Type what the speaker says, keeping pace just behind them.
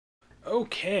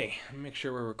Okay, let me make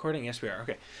sure we're recording. Yes, we are.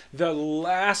 Okay. The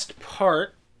last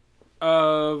part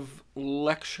of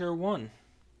Lecture 1.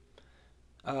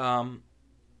 That's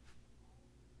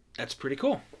pretty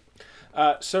cool.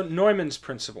 So Neumann's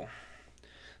Principle.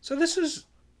 So this is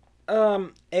a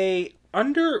really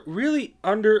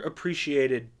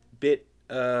underappreciated bit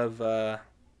of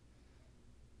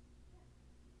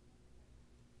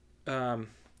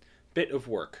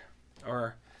work,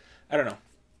 or I don't know.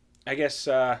 I guess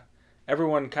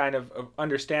everyone kind of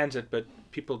understands it, but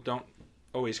people don't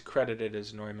always credit it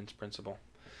as Neumann's Principle.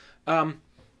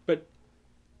 But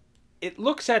it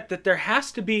looks at that there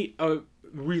has to be a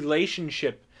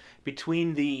relationship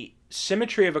between the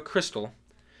symmetry of a crystal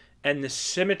and the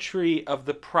symmetry of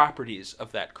the properties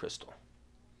of that crystal.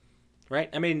 Right?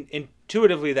 I mean,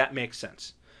 intuitively that makes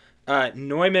sense.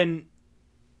 Neumann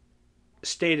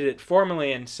stated it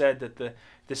formally and said that the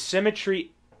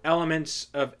symmetry elements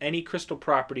of any crystal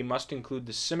property must include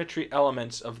the symmetry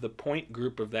elements of the point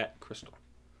group of that crystal.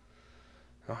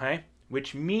 Okay?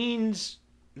 Which means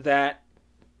that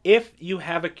if you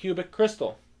have a cubic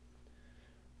crystal,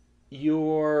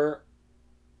 your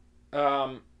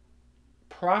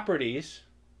properties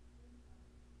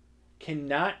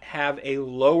cannot have a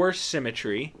lower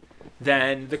symmetry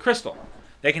than the crystal.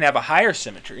 They can have a higher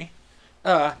symmetry.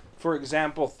 For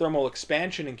example, thermal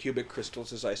expansion in cubic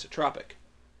crystals is isotropic,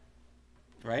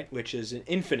 right? Which is an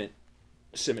infinite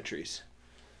symmetries.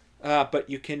 But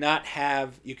you can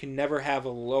never have a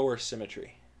lower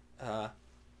symmetry. Right,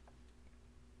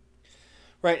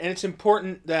 and it's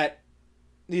important that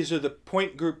these are the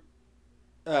point group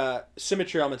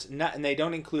symmetry elements, and they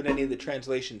don't include any of the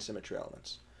translation symmetry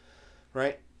elements.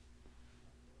 Right?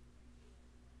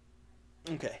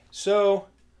 Okay, so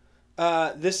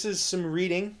this is some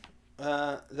reading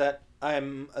that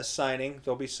I'm assigning.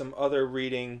 There'll be some other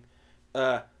reading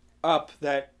up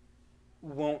that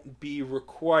won't be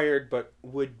required but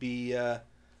would be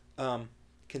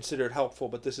considered helpful,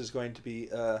 but this is going to be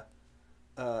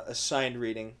assigned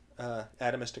reading,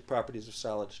 Atomistic Properties of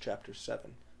Solids, Chapter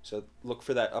 7. So look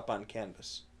for that up on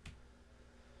Canvas.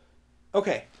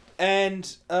 Okay,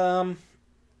 and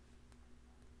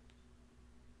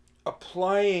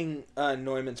applying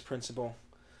Neumann's Principle.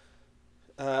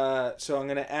 So I'm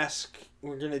going to ask.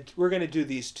 We're going to do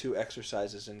these two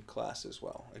exercises in class as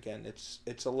well. Again, it's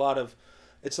a lot of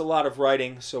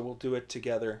writing, so we'll do it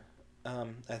together.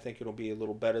 I think it'll be a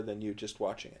little better than you just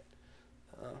watching it.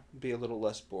 Be a little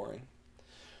less boring.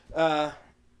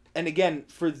 And again,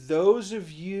 for those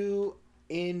of you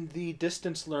in the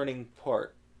distance learning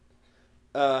part,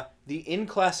 the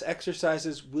in-class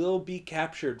exercises will be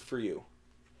captured for you.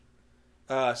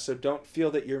 So don't feel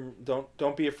that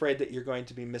don't be afraid that you're going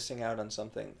to be missing out on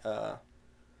something,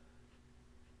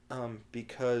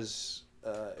 because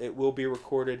it will be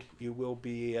recorded. You will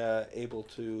be able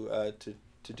to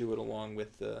do it along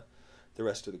with the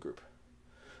rest of the group.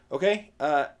 Okay,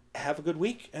 have a good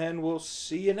week, and we'll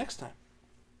see you next time.